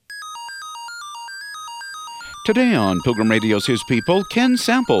Today on Pilgrim Radio's His People, Ken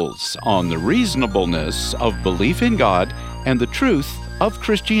Samples on the reasonableness of belief in God and the truth of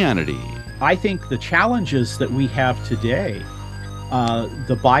Christianity. I think the challenges that we have today,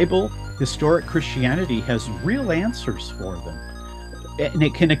 the Bible, historic Christianity has real answers for them. And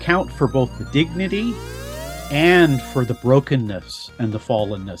it can account for both the dignity and for the brokenness and the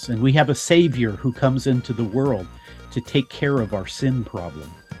fallenness. And we have a Savior who comes into the world to take care of our sin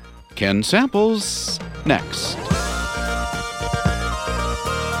problem. Ken Samples, next.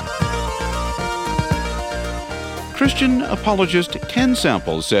 Christian apologist Ken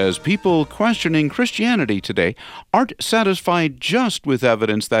Samples says people questioning Christianity today aren't satisfied just with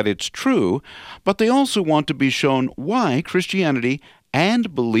evidence that it's true, but they also want to be shown why Christianity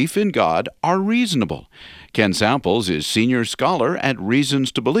and belief in God are reasonable. Ken Samples is senior scholar at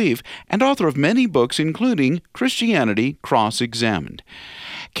Reasons to Believe and author of many books, including Christianity Cross-Examined.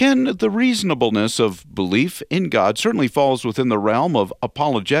 Ken, the reasonableness of belief in God certainly falls within the realm of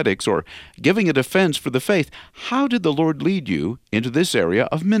apologetics or giving a defense for the faith. How did the Lord lead you into this area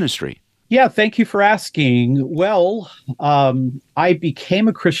of ministry? Yeah, thank you for asking. Well, I became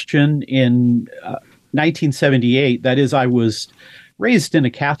a Christian in 1978. That is, I was raised in a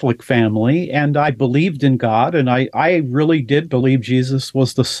Catholic family, and I believed in God, and I really did believe Jesus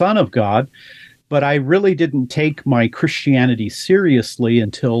was the Son of God. But I really didn't take my Christianity seriously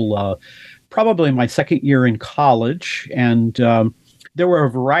until probably my second year in college. And there were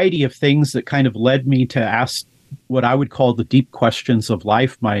a variety of things that kind of led me to ask what I would call the deep questions of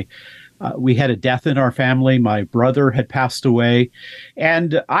life. We had a death in our family. My brother had passed away.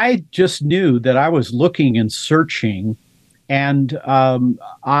 And I just knew that I was looking and searching. And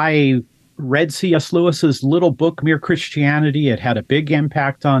I read C.S. Lewis's little book, Mere Christianity. It had a big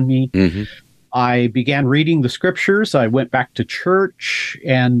impact on me. Mm-hmm. I began reading the scriptures. I went back to church,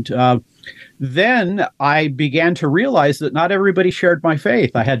 and then I began to realize that not everybody shared my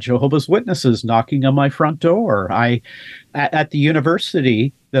faith. I had Jehovah's Witnesses knocking on my front door. At the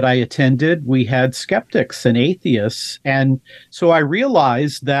university that I attended, we had skeptics and atheists, and so I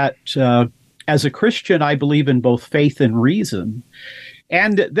realized that as a Christian, I believe in both faith and reason.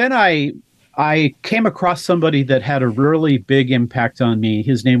 And then I came across somebody that had a really big impact on me.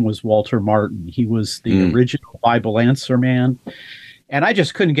 His name was Walter Martin. He was the original Bible answer man. And I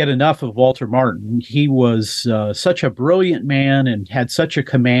just couldn't get enough of Walter Martin. He was such a brilliant man and had such a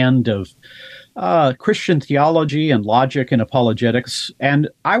command of Christian theology and logic and apologetics. And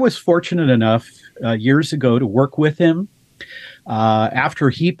I was fortunate enough years ago to work with him. After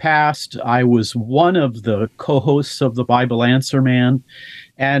he passed, I was one of the co-hosts of the Bible Answer Man.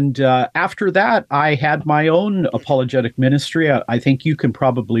 And after that, I had my own apologetic ministry. I think you can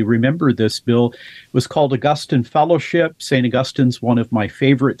probably remember this, Bill. It was called Augustine Fellowship. St. Augustine's one of my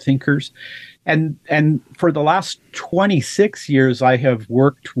favorite thinkers. And for the last 26 years, I have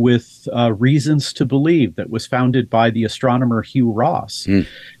worked with Reasons to Believe that was founded by the astronomer Hugh Ross.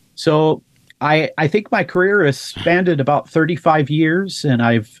 So I think my career has spanned about 35 years, and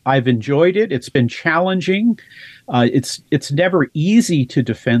I've enjoyed it. It's been challenging. It's never easy to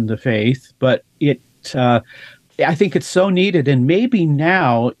defend the faith, but I think it's so needed, and maybe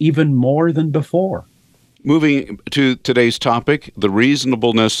now even more than before. Moving to today's topic, the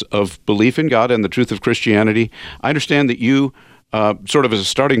reasonableness of belief in God and the truth of Christianity, I understand that you, sort of as a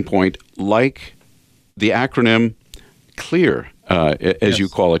starting point, like the acronym CLEAR, as you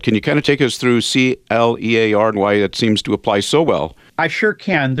call it. Can you kind of take us through CLEAR and why it seems to apply so well? I sure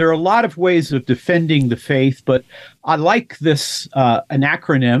can. There are a lot of ways of defending the faith, but I like this an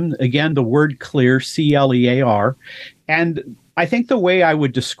acronym. Again, the word CLEAR, CLEAR. And I think the way I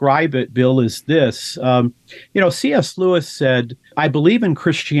would describe it, Bill, is this. C.S. Lewis said, I believe in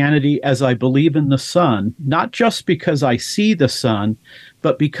Christianity as I believe in the sun, not just because I see the sun,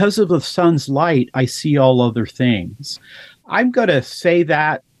 but because of the sun's light, I see all other things. I'm going to say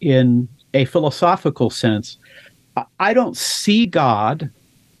that in a philosophical sense. I don't see God,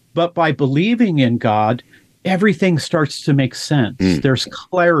 but by believing in God, everything starts to make sense. There's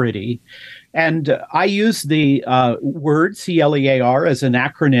clarity. And I use the word CLEAR as an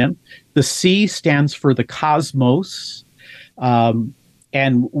acronym. The C stands for the cosmos. And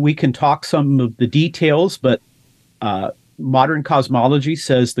we can talk some of the details, but modern cosmology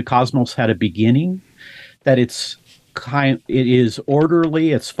says the cosmos had a beginning, that it is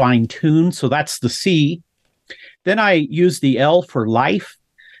orderly, it's fine-tuned. So that's the C. Then I use the L for life.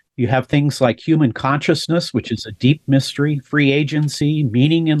 You have things like human consciousness, which is a deep mystery, free agency,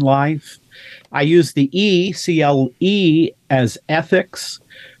 meaning in life. I use the E, CLE, as ethics.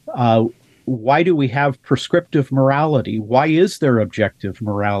 why do we have prescriptive morality? Why is there objective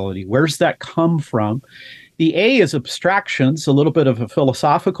morality? Where's that come from? The A is abstractions, a little bit of a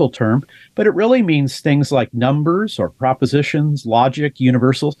philosophical term, but it really means things like numbers or propositions, logic,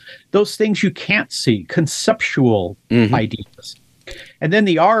 universals, those things you can't see, conceptual ideas. And then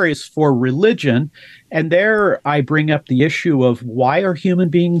the R is for religion. And there I bring up the issue of why are human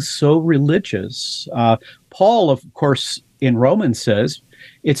beings so religious? Paul, of course, in Romans says,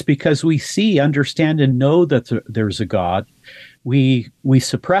 it's because we see, understand, and know that there's a God. We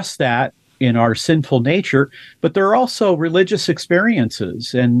suppress that in our sinful nature, but there are also religious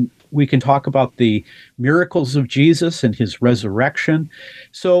experiences, and we can talk about the miracles of Jesus and his resurrection.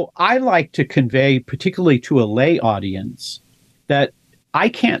 So I like to convey, particularly to a lay audience, that I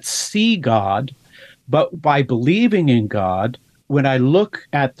can't see God, but by believing in God, when I look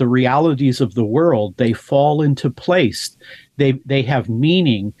at the realities of the world, they fall into place. They have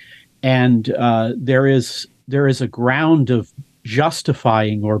meaning, and there is a ground of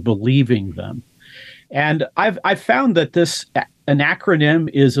justifying or believing them. And I've found that an acronym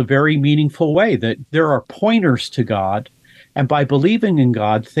is a very meaningful way, that there are pointers to God, and by believing in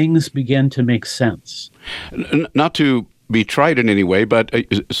God, things begin to make sense. Not to be trite in any way, but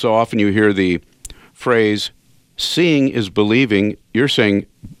so often you hear the phrase, seeing is believing. You're saying,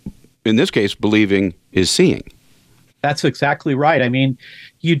 in this case, believing is seeing. That's exactly right. I mean,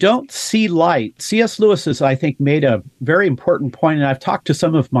 you don't see light. C.S. Lewis has, I think, made a very important point, and I've talked to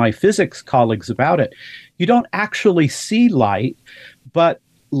some of my physics colleagues about it. You don't actually see light, but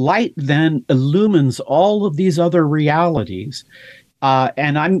light then illumines all of these other realities.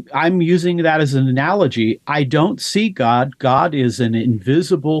 And I'm using that as an analogy. I don't see God. God is an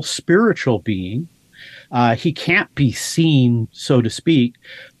invisible spiritual being. He can't be seen, so to speak.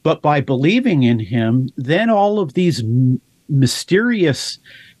 But by believing in him, then all of these mysterious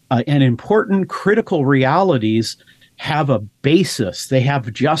and important critical realities have a basis. They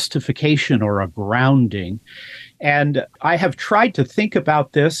have justification or a grounding. And I have tried to think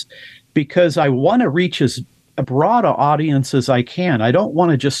about this because I want to reach as broad an audience as I can. I don't want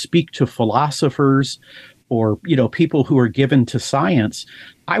to just speak to philosophers or, people who are given to science.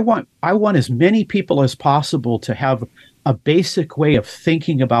 I want as many people as possible to have a basic way of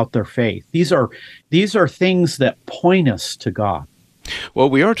thinking about their faith. These are things that point us to God. Well,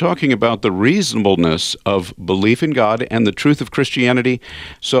 we are talking about the reasonableness of belief in God and the truth of Christianity.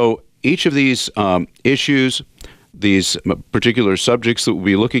 So each of these issues, these particular subjects that we'll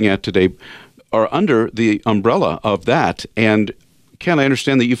be looking at today, are under the umbrella of that. And Ken, I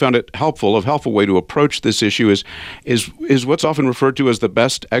understand that you found it helpful. A helpful way to approach this issue is what's often referred to as the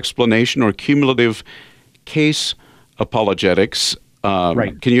best explanation or cumulative case apologetics.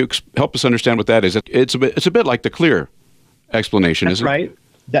 Right. Can you help us understand what that is? It's a bit like the clear explanation, That's isn't it?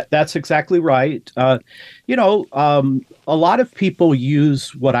 right. That's exactly right. A lot of people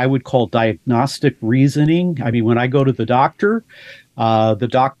use what I would call diagnostic reasoning. I mean, when I go to the doctor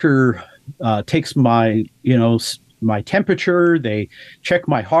takes my temperature, they check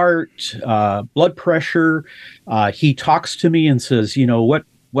my heart, blood pressure. He talks to me and says,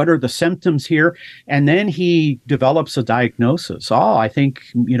 what are the symptoms here? And then he develops a diagnosis. Oh, I think,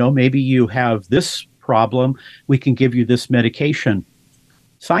 maybe you have this problem. We can give you this medication.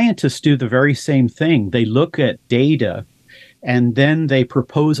 Scientists do the very same thing. They look at data and then they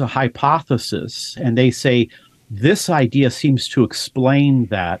propose a hypothesis and they say, this idea seems to explain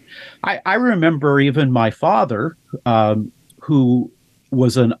that. I remember even my father, who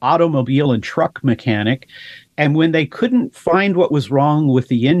was an automobile and truck mechanic, and when they couldn't find what was wrong with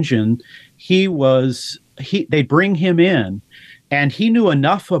the engine, they'd bring him in, and he knew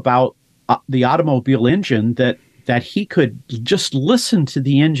enough about the automobile engine that he could just listen to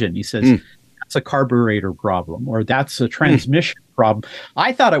the engine. He says, that's a carburetor problem, or that's a transmission problem.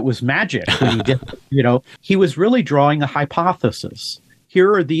 I thought it was magic when he did it. He was really drawing a hypothesis.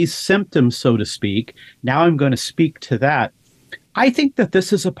 Here are these symptoms, so to speak. Now I'm going to speak to that. I think that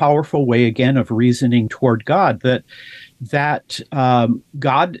this is a powerful way, again, of reasoning toward God, that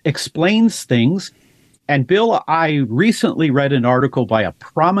God explains things. And Bill, I recently read an article by a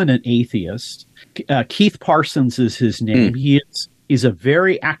prominent atheist. Keith Parsons is his name. He's a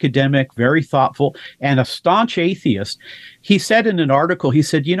very academic, very thoughtful, and a staunch atheist. He said in an article,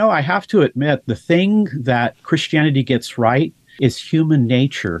 I have to admit, the thing that Christianity gets right is human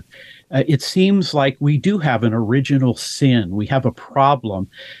nature. It seems like we do have an original sin. We have a problem.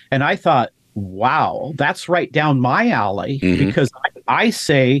 And I thought, wow, that's right down my alley, because I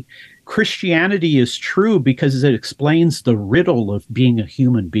say Christianity is true because it explains the riddle of being a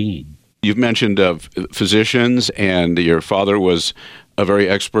human being. You've mentioned physicians, and your father was a very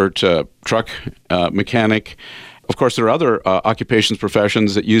expert truck mechanic. Of course, there are other occupations,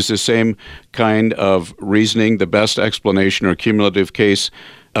 professions that use the same kind of reasoning, the best explanation or cumulative case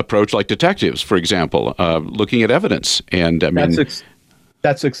approach, like detectives, for example, looking at evidence. And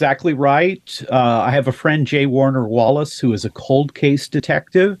That's exactly right. I have a friend, J. Warner Wallace, who is a cold case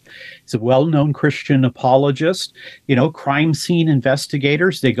detective. He's a well-known Christian apologist. Crime scene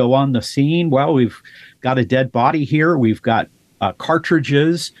investigators, they go on the scene. Well, we've got a dead body here. We've got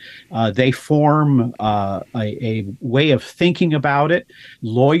cartridges. They form a way of thinking about it.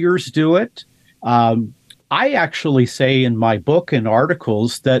 Lawyers do it. I actually say in my book and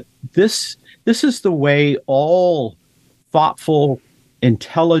articles that this is the way all thoughtful,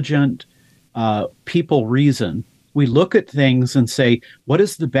 intelligent people reason. We look at things and say, what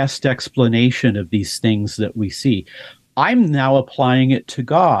is the best explanation of these things that we see? I'm now applying it to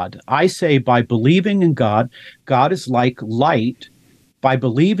God. I say by believing in God, God is like light. By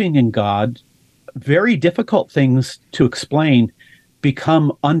believing in God, very difficult things to explain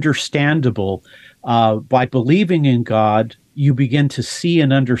become understandable. By believing in God, you begin to see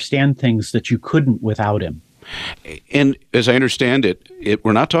and understand things that you couldn't without him. And as I understand it,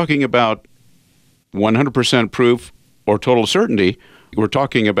 we're not talking about 100% proof or total certainty. We're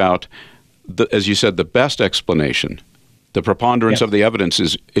talking about, as you said, the best explanation, the preponderance of the evidence,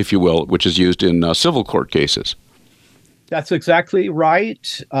 is, if you will, which is used in civil court cases. That's exactly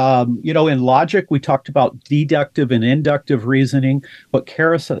right. In logic, we talked about deductive and inductive reasoning. What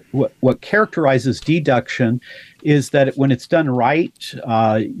characterizes deduction is that when it's done right,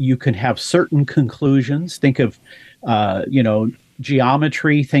 you can have certain conclusions. Think of,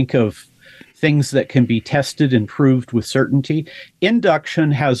 geometry. Think of things that can be tested and proved with certainty.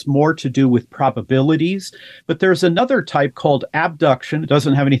 Induction has more to do with probabilities, but there's another type called abduction. It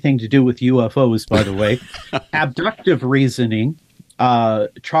doesn't have anything to do with UFOs, by the way. Abductive reasoning.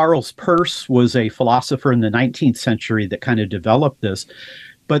 Charles Peirce was a philosopher in the 19th century that kind of developed this.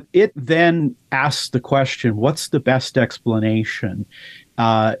 But it then asks the question, what's the best explanation?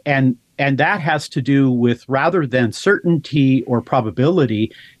 And that has to do with, rather than certainty or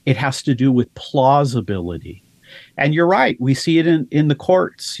probability, it has to do with plausibility. And you're right. We see it in the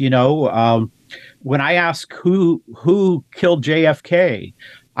courts. When I ask who killed JFK,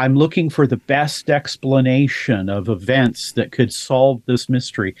 I'm looking for the best explanation of events that could solve this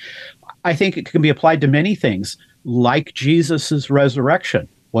mystery. I think it can be applied to many things, like Jesus's resurrection.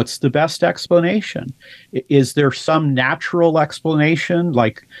 What's the best explanation? Is there some natural explanation,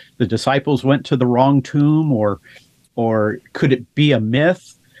 like the disciples went to the wrong tomb, or could it be a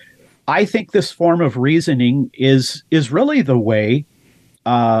myth? I think this form of reasoning is really the way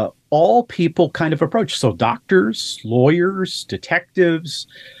all people kind of approach. So doctors, lawyers, detectives,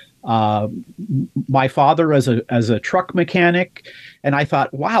 my father as a truck mechanic. And I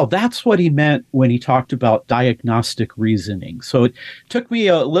thought, wow, that's what he meant when he talked about diagnostic reasoning. So it took me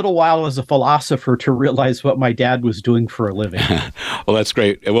a little while as a philosopher to realize what my dad was doing for a living. Well, that's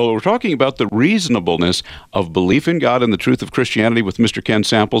great. Well, we're talking about the reasonableness of belief in God and the truth of Christianity with Mr. Ken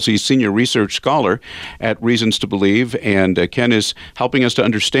Samples. He's senior research scholar at Reasons to Believe, and Ken is helping us to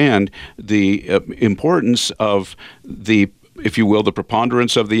understand the importance of the, if you will, the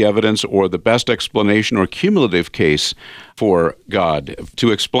preponderance of the evidence, or the best explanation or cumulative case for God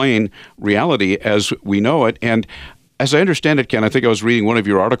to explain reality as we know it. And as I understand it, Ken, I think I was reading one of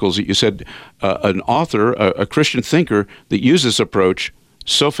your articles that you said an author, a Christian thinker that used this approach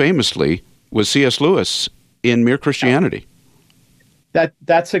so famously was C.S. Lewis in Mere Christianity.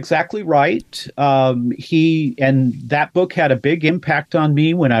 That's exactly right. That book had a big impact on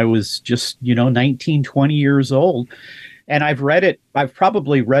me when I was just 19, 20 years old. And I've read it. I've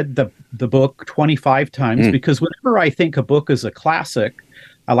probably read the book 25 times because whenever I think a book is a classic,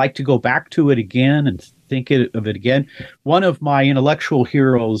 I like to go back to it again and think of it again. One of my intellectual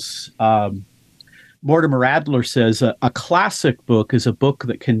heroes, Mortimer Adler, says a classic book is a book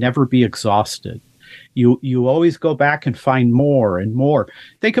that can never be exhausted. You always go back and find more and more.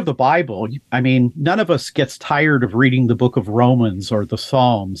 Think of the Bible. I mean, none of us gets tired of reading the book of Romans or the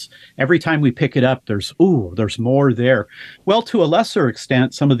Psalms. Every time we pick it up, there's more there. Well, to a lesser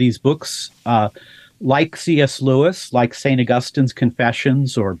extent, some of these books, like C.S. Lewis, like St. Augustine's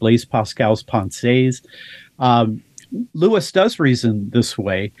Confessions or Blaise Pascal's Pensées, Lewis does reason this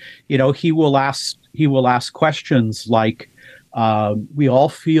way. He will ask questions like, we all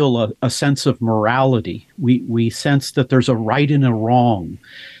feel a sense of morality. We sense that there's a right and a wrong.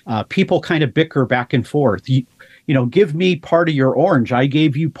 People kind of bicker back and forth. Give me part of your orange. I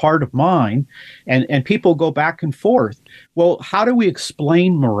gave you part of mine. And people go back and forth. Well, how do we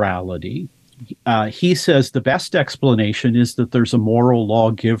explain morality? he says the best explanation is that there's a moral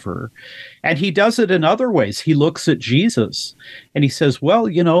lawgiver. And he does it in other ways. He looks at Jesus and he says, well,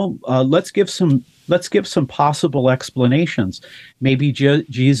 let's give some possible explanations. Maybe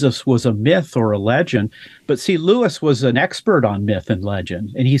Jesus was a myth or a legend. But see, Lewis was an expert on myth and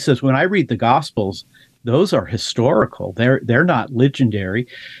legend. And he says, when I read the Gospels, those are historical. They're not legendary.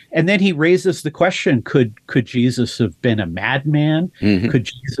 And then he raises the question, could Jesus have been a madman? Mm-hmm. Could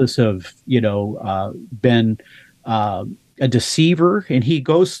Jesus have, been a deceiver? And he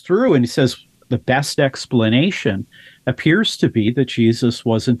goes through and he says the best explanation appears to be that Jesus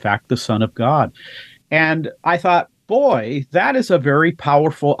was in fact the Son of God. And I thought, boy, that is a very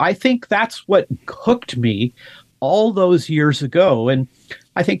powerful, I think that's what hooked me all those years ago. And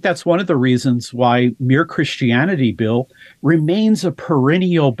I think that's one of the reasons why Mere Christianity, Bill, remains a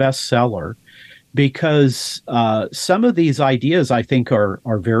perennial bestseller, because some of these ideas I think are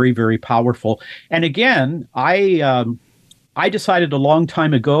very, very powerful. And again, I decided a long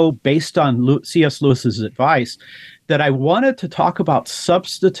time ago, based on C.S. Lewis's advice, that I wanted to talk about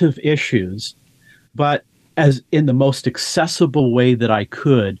substantive issues, but as in the most accessible way that I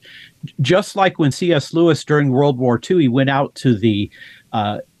could. Just like when C.S. Lewis during World War II, he went out to the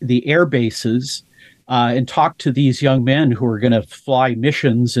air bases and talked to these young men who were going to fly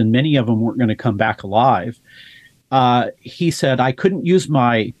missions, and many of them weren't going to come back alive. He said, I couldn't use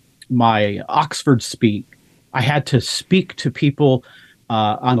my Oxford speak. I had to speak to people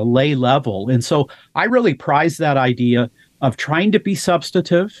on a lay level. And so I really prize that idea of trying to be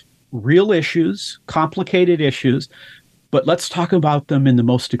substantive, real issues, complicated issues, but let's talk about them in the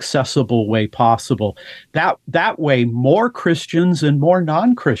most accessible way possible. That way, more Christians and more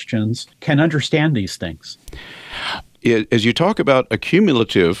non-Christians can understand these things. As you talk about a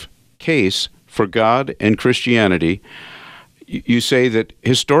cumulative case for God and Christianity, you say that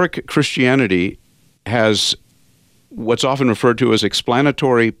historic Christianity has what's often referred to as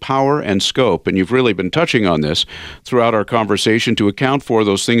explanatory power and scope, and you've really been touching on this throughout our conversation to account for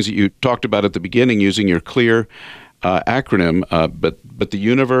those things that you talked about at the beginning using your clear acronym, but the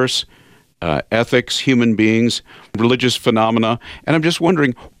universe, ethics, human beings, religious phenomena. And I'm just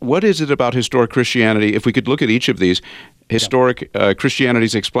wondering, what is it about historic Christianity, if we could look at each of these, historic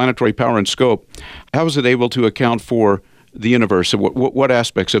Christianity's explanatory power and scope, how is it able to account for the universe? What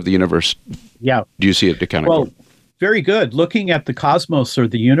aspects of the universe do you see it accounting for? Very good. Looking at the cosmos or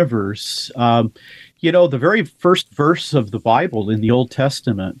the universe, the very first verse of the Bible in the Old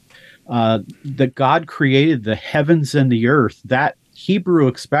Testament, that God created the heavens and the earth, that Hebrew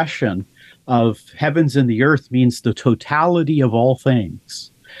expression of heavens and the earth means the totality of all things.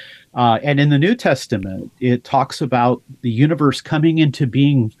 And in the New Testament, it talks about the universe coming into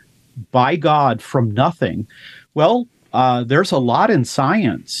being by God from nothing. Well, there's a lot in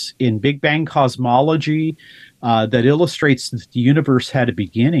science, in Big Bang cosmology, that illustrates that the universe had a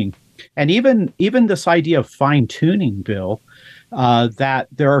beginning. And even this idea of fine-tuning, Bill, that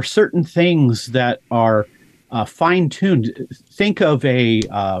there are certain things that are fine-tuned. Think of a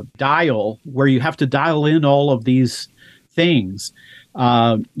dial where you have to dial in all of these things.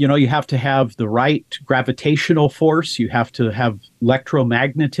 You have to have the right gravitational force. You have to have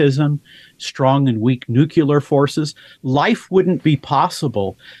electromagnetism, strong and weak nuclear forces. Life wouldn't be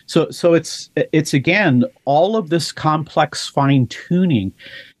possible. So it's again, all of this complex fine-tuning.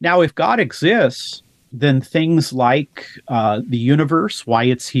 Now, if God exists, then things like the universe, why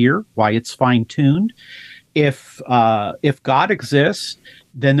it's here, why it's fine-tuned. If God exists,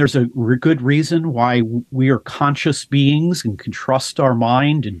 then there's a good reason why we are conscious beings and can trust our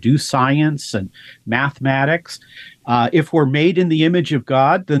mind and do science and mathematics. If we're made in the image of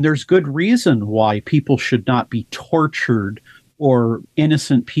God, then there's good reason why people should not be tortured or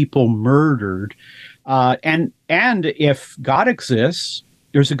innocent people murdered. And if God exists,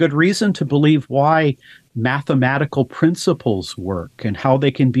 there's a good reason to believe why mathematical principles work and how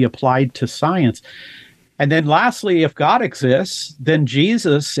they can be applied to science. And then lastly, if God exists, then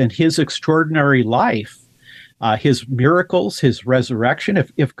Jesus and his extraordinary life, his miracles, his resurrection,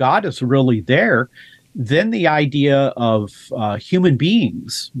 if God is really there, then the idea of human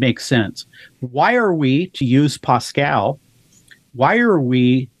beings makes sense. Why are we, to use Pascal, why are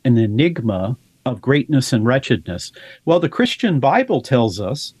we an enigma of greatness and wretchedness? Well, the Christian Bible tells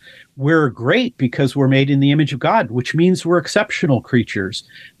us we're great because we're made in the image of God, which means we're exceptional creatures,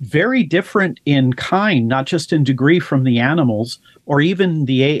 very different in kind, not just in degree from the animals or even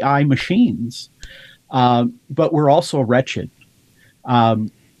the AI machines, but we're also wretched.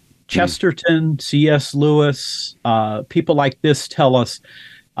 Chesterton, C.S. Lewis, people like this tell us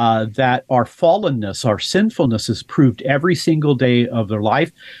that our fallenness, our sinfulness is proved every single day of their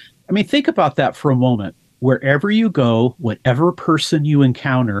life. I mean, think about that for a moment. Wherever you go, whatever person you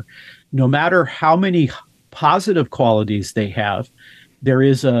encounter, no matter how many positive qualities they have, there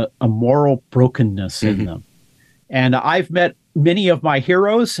is a moral brokenness in them. And I've met many of my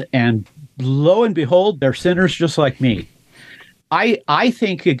heroes, and lo and behold, they're sinners just like me. I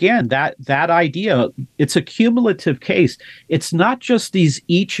think again that idea, it's a cumulative case. It's not just these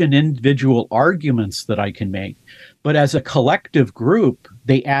each and individual arguments that I can make, but as a collective group,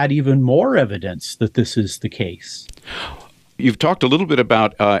 they add even more evidence that this is the case. You've talked a little bit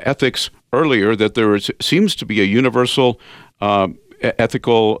about ethics earlier, that seems to be a universal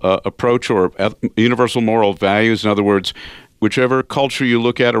ethical approach or universal moral values. In other words, whichever culture you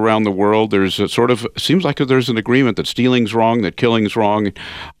look at around the world, there's a sort of, seems like there's an agreement that stealing's wrong, that killing's wrong,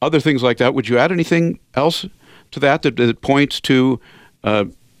 other things like that. Would you add anything else to that points to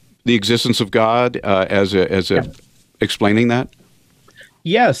the existence of God as explaining that?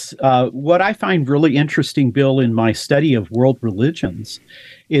 Yes. What I find really interesting, Bill, in my study of world religions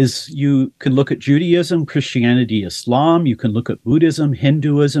is you can look at Judaism, Christianity, Islam, you can look at Buddhism,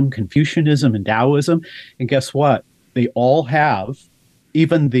 Hinduism, Confucianism, and Taoism, and guess what? They all have,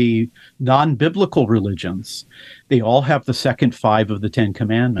 even the non-biblical religions, they all have the second 5 of the 10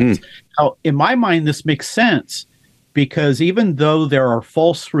 commandments. Now, in my mind, this makes sense because even though there are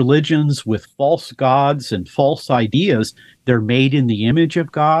false religions with false gods and false ideas, they're made in the image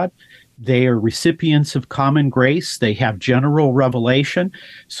of God. They are recipients of common grace. They have general revelation.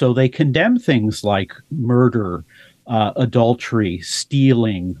 So they condemn things like murder, adultery,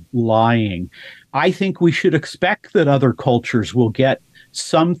 stealing, lying. I think we should expect that other cultures will get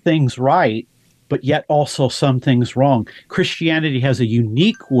some things right, but yet also some things wrong. Christianity has a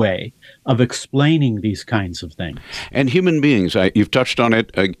unique way of explaining these kinds of things. And human beings, you've touched on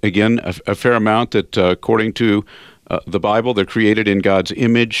it again a fair amount, that according to the Bible, they're created in God's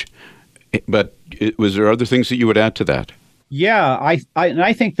image. But was there other things that you would add to that? Yeah,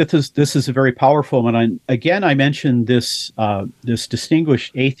 I think that this is a very powerful one. I mentioned this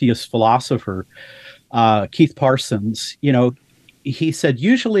distinguished atheist philosopher, Keith Parsons. You know, he said,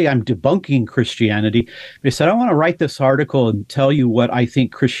 usually I'm debunking Christianity. But he said, I want to write this article and tell you what I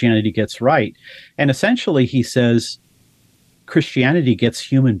think Christianity gets right. And essentially, he says, Christianity gets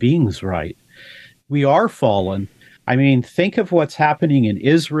human beings right. We are fallen. I mean, think of what's happening in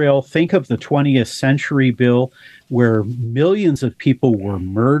Israel. Think of the 20th century, Bill, where millions of people were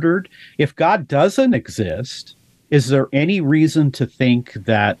murdered. If God doesn't exist, is there any reason to think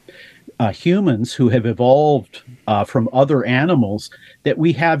that humans who have evolved from other animals, that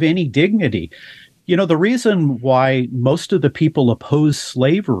we have any dignity? You know, the reason why most of the people opposed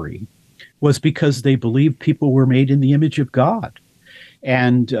slavery was because they believed people were made in the image of God.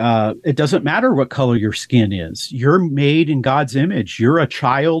 And it doesn't matter what color your skin is. You're made in God's image. You're a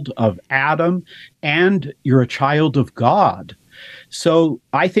child of Adam, and you're a child of God. So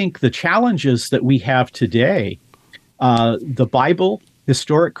I think the challenges that we have today, the Bible,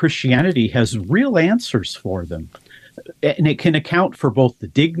 historic Christianity has real answers for them. And it can account for both the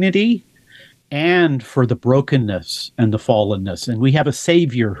dignity and for the brokenness and the fallenness. And we have a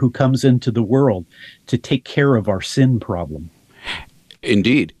Savior who comes into the world to take care of our sin problem.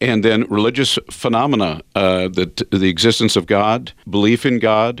 Indeed. And then religious phenomena, the existence of God, belief in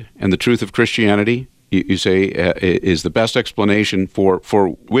God, and the truth of Christianity, you say, is the best explanation for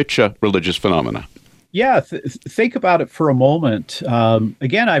which religious phenomena? Yeah, think about it for a moment.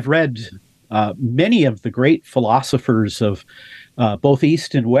 Again, I've read many of the great philosophers of both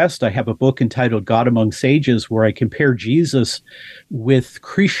East and West. I have a book entitled God Among Sages, where I compare Jesus with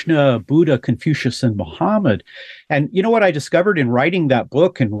Krishna, Buddha, Confucius, and Muhammad. And you know what I discovered in writing that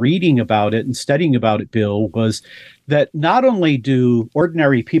book and reading about it and studying about it, Bill, was that not only do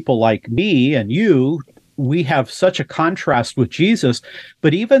ordinary people like me and you, we have such a contrast with Jesus,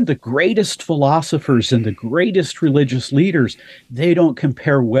 but even the greatest philosophers and the greatest religious leaders, they don't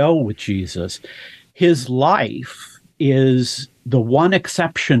compare well with Jesus. His life is the one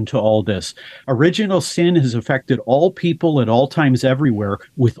exception to all this. Original sin has affected all people at all times everywhere,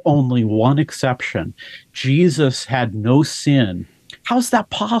 with only one exception. Jesus had no sin. How's that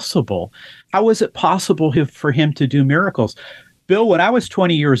possible? How is it possible for him to do miracles? Bill, when I was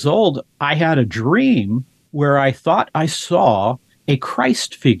 20 years old, I had a dream where I thought I saw a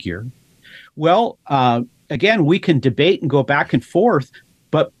Christ figure. Well, again, we can debate and go back and forth,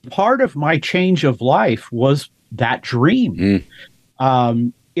 but part of my change of life was that dream.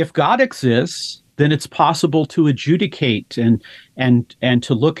 If God exists, then it's possible to adjudicate and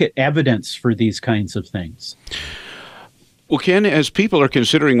to look at evidence for these kinds of things. Well, Ken, as people are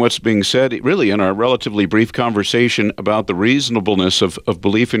considering what's being said, really in our relatively brief conversation about the reasonableness of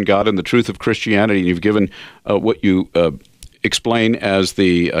belief in God and the truth of Christianity, and you've given what you explain as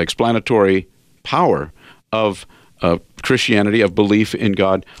the explanatory power of Christianity, of belief in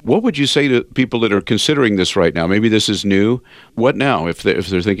God, what would you say to people that are considering this right now? Maybe this is new. What now? If they're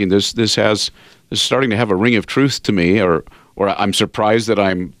thinking this is starting to have a ring of truth to me, or I'm surprised that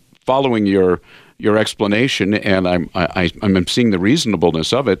I'm following your explanation and I'm seeing the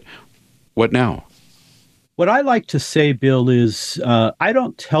reasonableness of it. What now? What I like to say, Bill, is I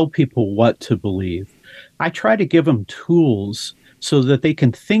don't tell people what to believe. I try to give them tools so that they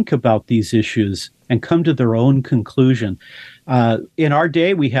can think about these issues and come to their own conclusion. In our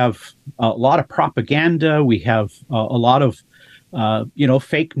day, we have a lot of propaganda. We have a lot of,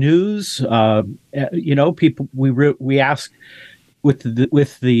 fake news. People. We ask with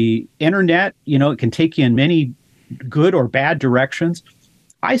the internet. It can take you in many good or bad directions.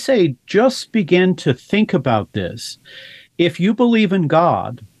 I say just begin to think about this. If you believe in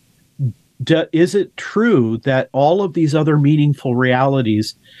God, is it true that all of these other meaningful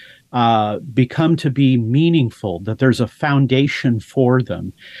realities become to be meaningful, that there's a foundation for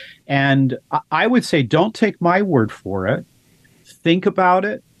them? And I would say, don't take my word for it. Think about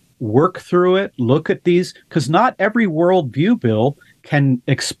it, work through it, look at these, because not every worldview, Bill, can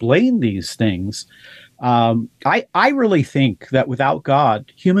explain these things. I really think that without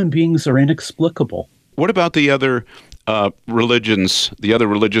God, human beings are inexplicable. What about the other religions, the other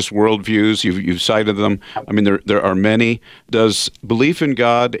religious worldviews? You've cited them. I mean, there are many. Does belief in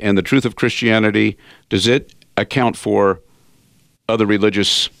God and the truth of Christianity, does it account for other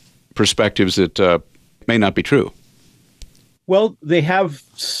religious perspectives that may not be true? Well, they have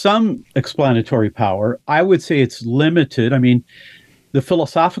some explanatory power. I would say it's limited. I mean, the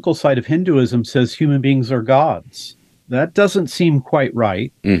philosophical side of Hinduism says human beings are gods. That doesn't seem quite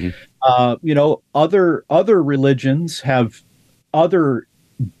right. Mm-hmm. Other religions have other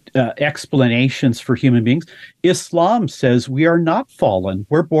explanations for human beings. Islam says we are not fallen.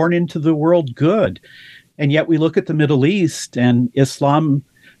 We're born into the world good. And yet we look at the Middle East, and Islam,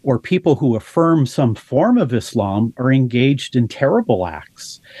 or people who affirm some form of Islam, are engaged in terrible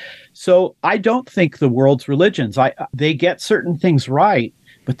acts. So I don't think the world's religions, they get certain things right,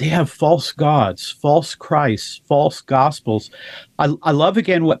 but they have false gods, false Christs, false gospels. I love,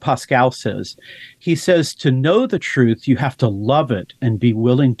 again, what Pascal says. He says, to know the truth, you have to love it and be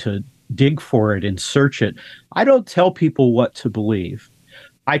willing to dig for it and search it. I don't tell people what to believe.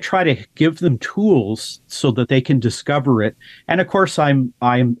 I try to give them tools so that they can discover it. And of course, I'm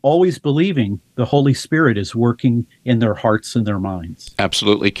always believing the Holy Spirit is working in their hearts and their minds.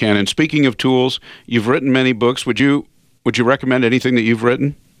 Absolutely, Ken. And speaking of tools, you've written many books. Would you recommend anything that you've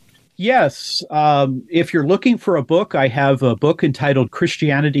written? Yes. If you're looking for a book, I have a book entitled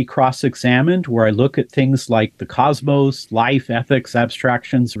Christianity Cross-Examined, where I look at things like the cosmos, life, ethics,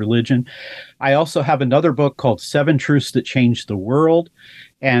 abstractions, religion. I also have another book called 7 Truths That Changed the World.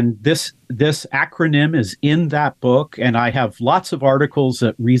 And this acronym is in that book. And I have lots of articles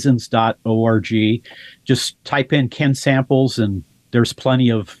at reasons.org. Just type in Ken Samples, and there's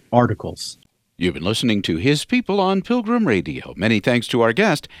plenty of articles. You've been listening to His People on Pilgrim Radio. Many thanks to our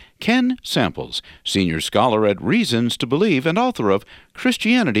guest, Ken Samples, senior scholar at Reasons to Believe and author of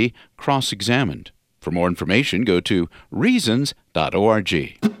Christianity Cross-Examined. For more information, go to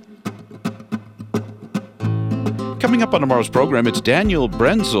reasons.org. Coming up on tomorrow's program, it's Daniel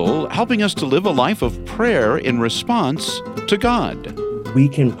Brenzel helping us to live a life of prayer in response to God. We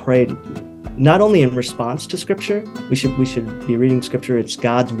can pray not only in response to Scripture. We should be reading Scripture. It's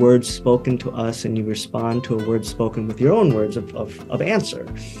God's words spoken to us, and you respond to a word spoken with your own words of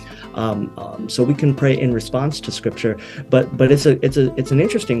answer. So we can pray in response to Scripture, but it's an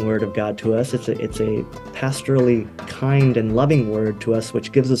interesting word of God to us. It's a pastorally kind and loving word to us,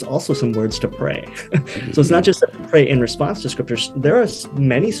 which gives us also some words to pray. So it's not just that we pray in response to Scriptures. There are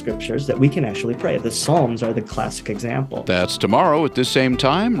many Scriptures that we can actually pray. The Psalms are the classic example. That's tomorrow at this same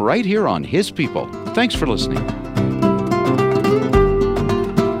time, right here on His People. Thanks for listening.